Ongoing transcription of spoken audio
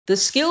The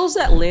skills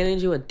that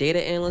landed you a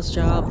data analyst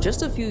job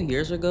just a few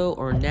years ago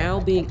are now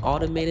being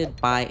automated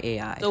by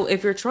AI. So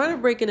if you're trying to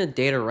break into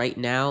data right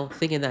now,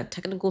 thinking that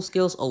technical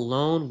skills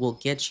alone will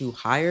get you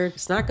hired,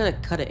 it's not going to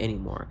cut it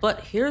anymore.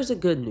 But here's the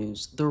good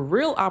news. The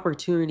real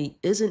opportunity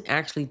isn't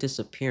actually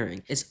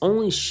disappearing. It's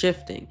only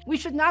shifting. We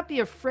should not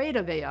be afraid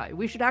of AI.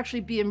 We should actually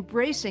be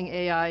embracing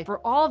AI for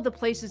all of the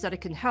places that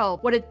it can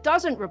help. What it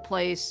doesn't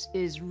replace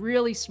is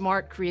really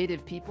smart,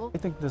 creative people. I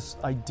think this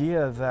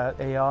idea that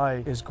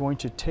AI is going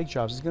to take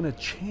jobs is going to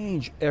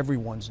change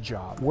everyone's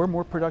job. We're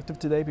more productive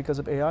today because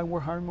of AI. We're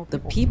hiring more The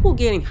people. people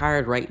getting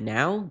hired right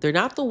now, they're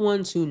not the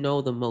ones who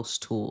know the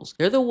most tools.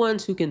 They're the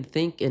ones who can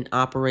think and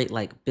operate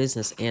like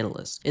business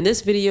analysts. In this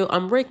video,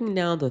 I'm breaking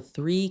down the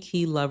 3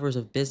 key levers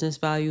of business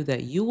value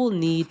that you will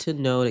need to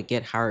know to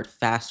get hired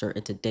faster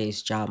in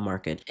today's job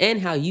market,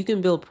 and how you can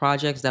build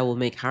projects that will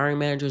make hiring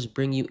managers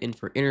bring you in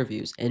for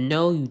interviews. And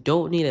no, you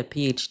don't need a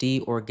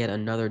PhD or get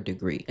another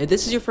degree. If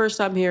this is your first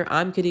time here,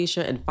 I'm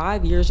Kadisha, and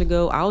 5 years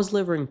ago, I was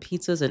delivering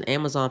pizzas and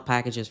Amazon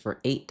packages for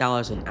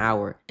 $8 an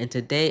hour. And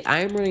today, I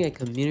am running a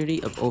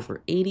community of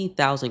over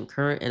 80,000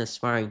 current and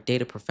aspiring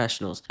data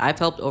professionals. I've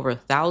helped over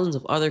thousands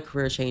of other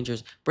career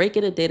changers break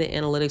into data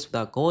analytics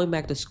without going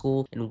back to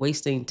school and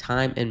wasting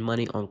time and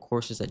money on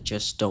courses that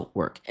just don't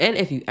work. And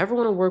if you ever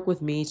want to work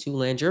with me to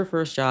land your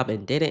first job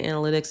in data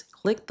analytics,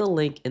 click the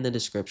link in the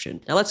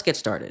description. Now let's get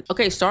started.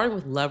 Okay, starting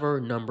with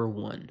lever number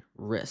 1,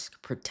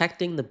 risk,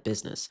 protecting the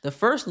business. The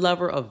first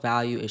lever of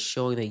value is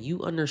showing that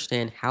you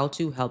understand how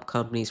to help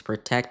companies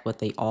protect what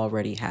they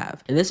already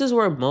have. And this is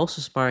where most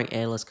aspiring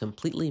analysts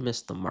completely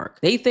miss the mark.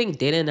 They think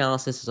data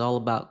analysis is all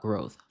about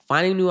growth,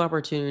 finding new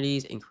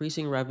opportunities,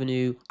 increasing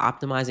revenue,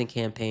 optimizing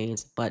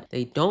campaigns, but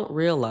they don't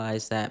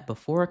realize that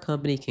before a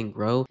company can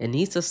grow, it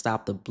needs to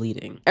stop the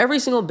bleeding. Every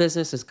single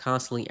business is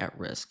constantly at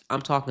risk.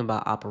 I'm talking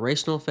about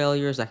operational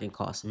failures that can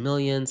cost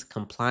millions,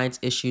 compliance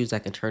issues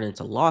that can turn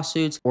into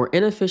lawsuits, or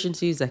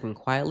inefficiencies that can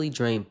quietly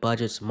drain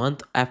budgets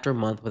month after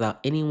month without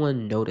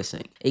anyone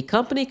noticing. A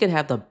company could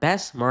have the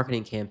best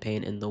marketing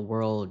campaign in the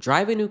world,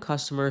 driving new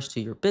customers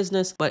to your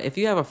business, but if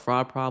you have a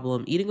fraud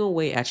problem eating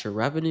away at your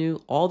revenue,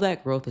 all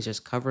that growth is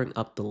just covering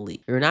up the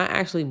leak. You're not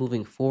actually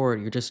moving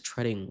forward, you're just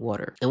treading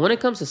water. And when it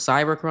comes to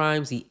cyber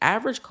crimes, the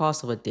average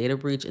cost of a data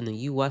breach in the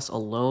US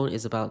alone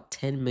is about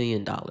 $10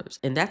 million,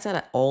 and that's at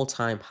an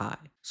all-time high.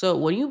 So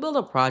when you build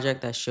a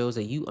project that shows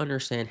that you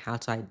understand how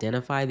to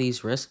identify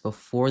these risks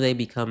before they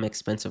become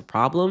expensive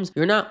problems,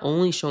 you're not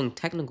only showing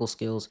technical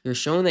skills, you're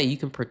showing that you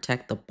can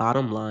protect the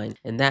bottom line,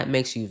 and that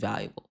makes you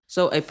valuable.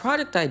 So a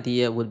product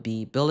idea would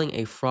be building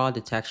a fraud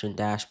detection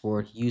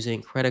dashboard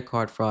using credit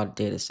card fraud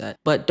dataset.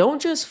 But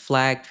don't just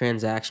flag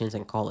transactions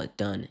and call it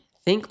done.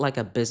 Think like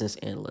a business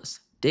analyst.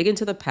 Dig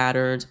into the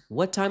patterns.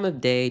 What time of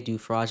day do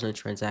fraudulent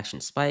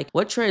transactions spike?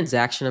 What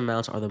transaction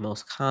amounts are the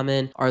most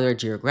common? Are there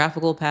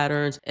geographical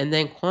patterns? And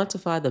then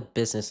quantify the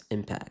business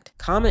impact.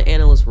 Common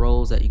analyst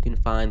roles that you can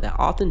find that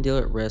often deal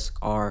at risk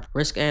are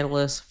risk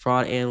analyst,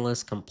 fraud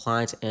analyst,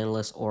 compliance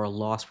analyst, or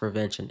loss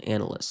prevention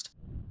analyst.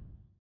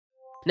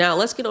 Now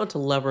let's get on to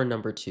lever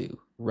number 2,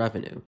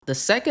 revenue. The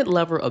second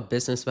lever of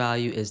business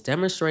value is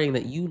demonstrating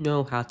that you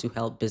know how to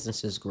help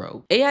businesses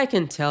grow. AI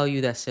can tell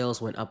you that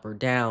sales went up or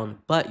down,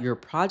 but your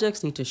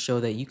projects need to show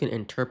that you can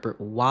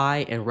interpret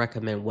why and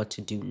recommend what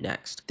to do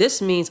next.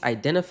 This means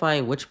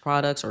identifying which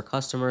products or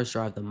customers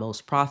drive the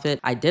most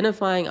profit,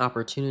 identifying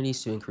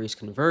opportunities to increase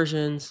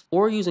conversions,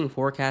 or using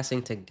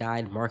forecasting to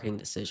guide marketing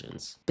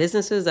decisions.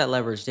 Businesses that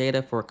leverage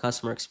data for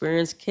customer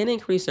experience can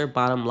increase their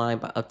bottom line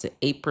by up to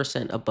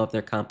 8% above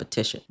their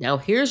competition. Now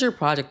here's your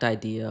project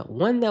idea,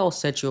 one that will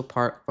set you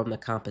apart from the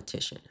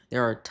competition.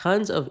 There are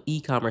tons of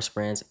e-commerce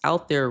brands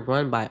out there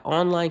run by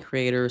online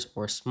creators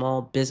or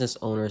small business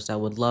owners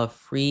that would love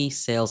free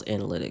sales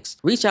analytics.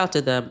 Reach out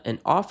to them and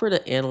offer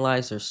to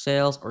analyze their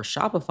sales or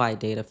Shopify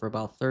data for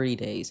about 30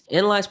 days.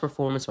 Analyze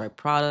performance by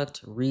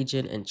product,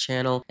 region, and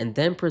channel, and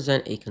then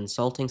present a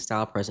consulting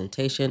style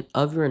presentation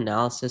of your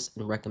analysis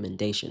and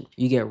recommendation.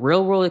 You get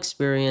real-world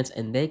experience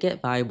and they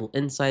get valuable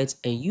insights,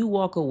 and you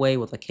walk away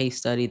with a case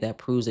study that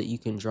proves that you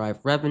can drive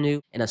revenue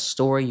and a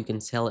story you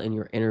can tell in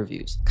your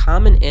interviews.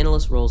 Common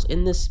analyst roles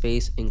in this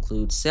space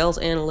include sales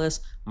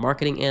analyst,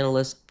 marketing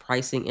analyst,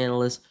 pricing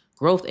analyst,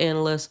 growth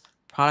analyst,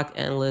 product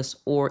analyst,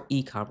 or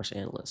e-commerce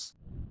analyst.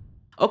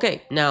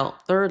 Okay, now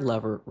third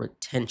lever,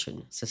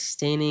 retention,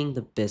 sustaining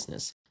the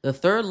business. The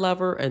third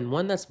lever, and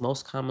one that's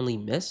most commonly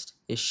missed,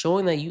 is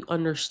showing that you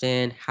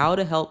understand how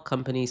to help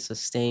companies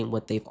sustain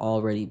what they've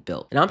already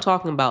built. And I'm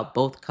talking about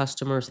both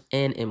customers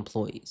and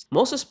employees.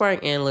 Most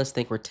aspiring analysts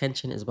think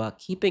retention is about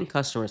keeping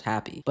customers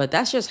happy, but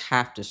that's just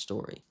half the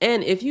story.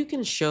 And if you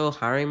can show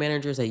hiring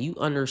managers that you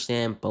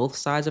understand both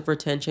sides of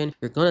retention,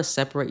 you're going to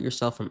separate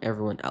yourself from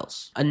everyone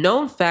else. A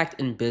known fact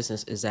in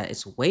business is that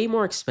it's way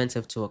more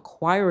expensive to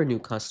acquire a new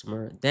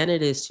customer than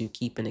it is to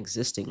keep an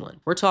existing one.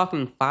 We're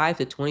talking 5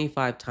 to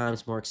 25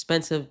 times more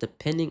expensive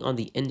depending on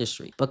the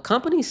industry. But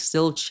companies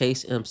still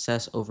chase and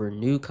obsess over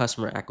new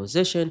customer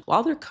acquisition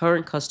while their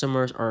current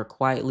customers are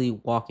quietly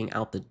walking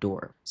out the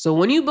door. So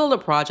when you build a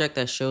project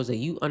that shows that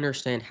you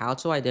understand how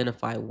to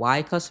identify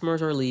why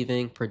customers are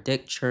leaving,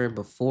 predict churn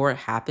before it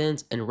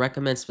happens, and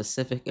recommend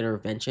specific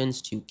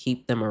interventions to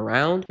keep them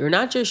around, you're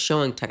not just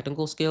showing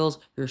technical skills,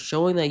 you're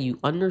showing that you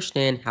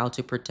understand how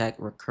to protect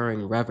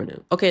recurring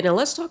revenue. Okay, now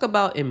let's talk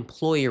about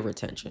employee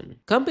retention.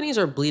 Companies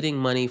are bleeding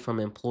money from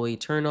employee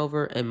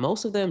turnover, and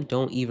most of them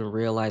don't even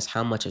realize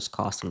how much it's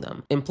costing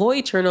them.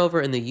 Employee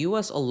turnover in the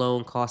US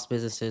alone costs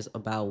businesses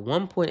about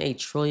 $1.8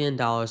 trillion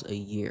a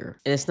year.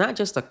 And it's not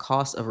just the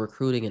cost of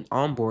recruiting and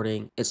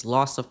onboarding, it's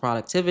loss of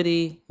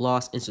productivity,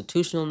 lost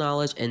institutional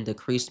knowledge, and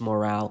decreased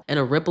morale, and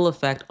a ripple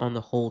effect on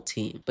the whole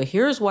team. But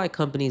here's why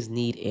companies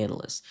need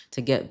analysts: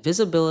 to get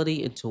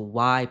visibility into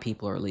why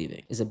people are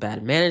leaving. Is it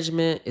bad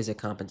management? Is it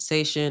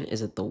compensation?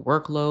 Is it the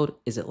workload?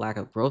 Is it lack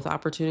of growth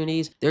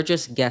opportunities? They're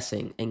just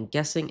guessing, and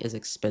guessing is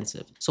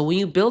expensive. So when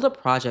you build a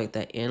project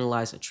that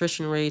analyzes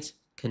attrition rates,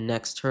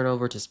 connects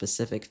turnover to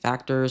specific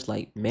factors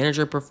like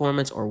manager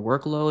performance or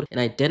workload,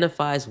 and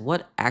identifies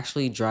what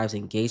actually drives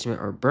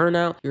engagement or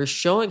burnout, you're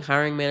showing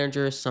hiring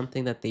managers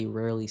something that they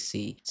rarely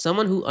see.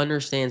 Someone who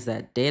understands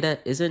that data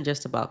isn't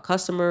just about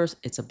customers,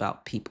 it's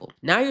about people.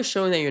 Now you're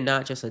showing that you're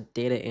not just a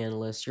data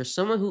analyst, you're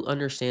someone who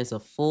understands the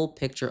full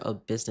picture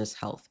of business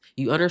health.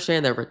 You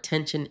understand that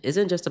retention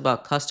isn't just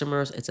about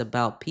customers, it's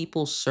about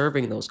people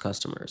serving those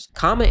customers.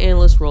 Common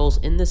analyst roles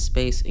in this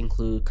space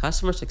include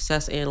customer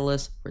success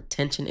analyst,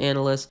 retention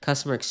analyst,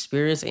 customer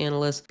experience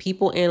analyst,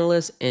 people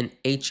analyst, and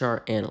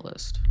HR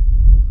analyst.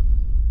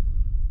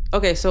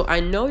 Okay, so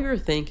I know you're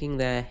thinking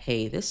that,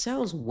 hey, this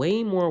sounds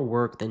way more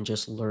work than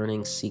just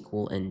learning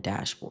SQL and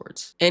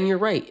dashboards. And you're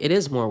right, it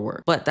is more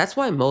work. But that's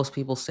why most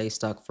people stay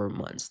stuck for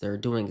months. They're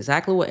doing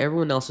exactly what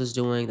everyone else is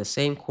doing, the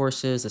same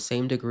courses, the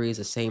same degrees,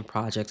 the same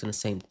projects, and the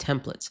same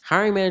templates.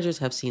 Hiring managers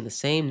have seen the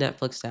same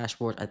Netflix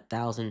dashboard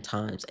 1,000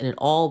 times, and it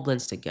all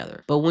blends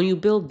together. But when you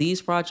build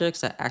these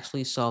projects that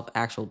actually solve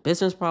actual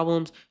business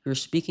problems, you're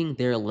speaking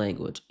their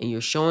language, and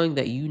you're showing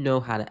that you know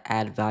how to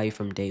add value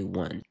from day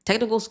one.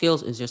 Technical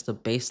skills is just the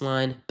baseline.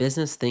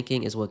 Business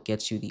thinking is what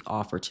gets you the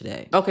offer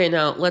today. Okay,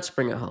 now let's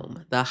bring it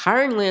home. The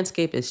hiring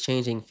landscape is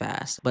changing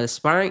fast, but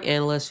aspiring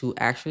analysts who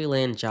actually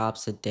land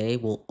jobs today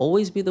will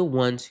always be the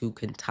ones who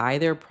can tie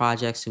their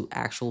projects to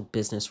actual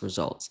business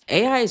results.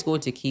 AI is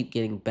going to keep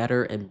getting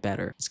better and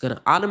better. It's going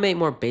to automate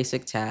more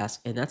basic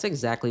tasks, and that's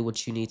exactly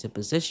what you need to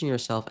position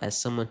yourself as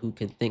someone who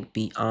can think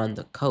beyond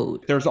the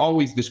code. There's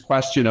always this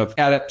question of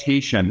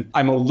adaptation.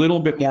 I'm a little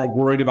bit more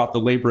worried about the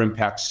labor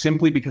impact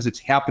simply because it's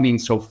happening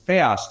so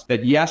fast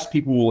that yes,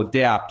 people will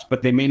adapt,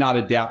 but they may not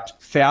adapt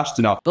fast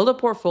enough. Build a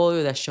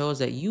portfolio that shows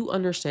that you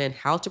understand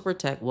how to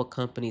protect what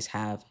companies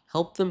have,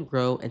 help them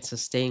grow, and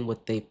sustain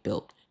what they've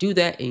built. Do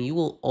that and you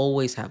will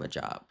always have a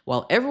job.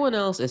 While everyone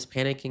else is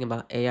panicking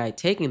about AI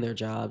taking their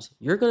jobs,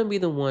 you're going to be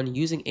the one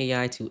using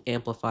AI to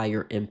amplify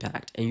your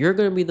impact. And you're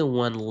going to be the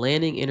one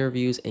landing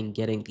interviews and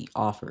getting the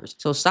offers.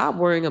 So stop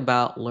worrying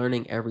about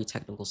learning every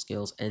technical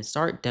skills and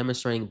start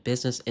demonstrating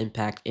business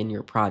impact in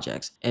your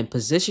projects. And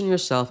position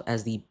yourself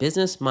as the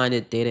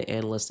business-minded data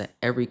analyst that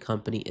every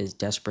company is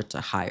desperate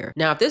to hire.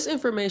 Now, if this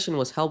information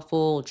was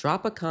helpful,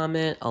 drop a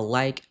comment, a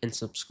like, and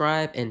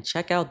subscribe, and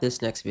check out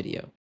this next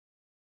video.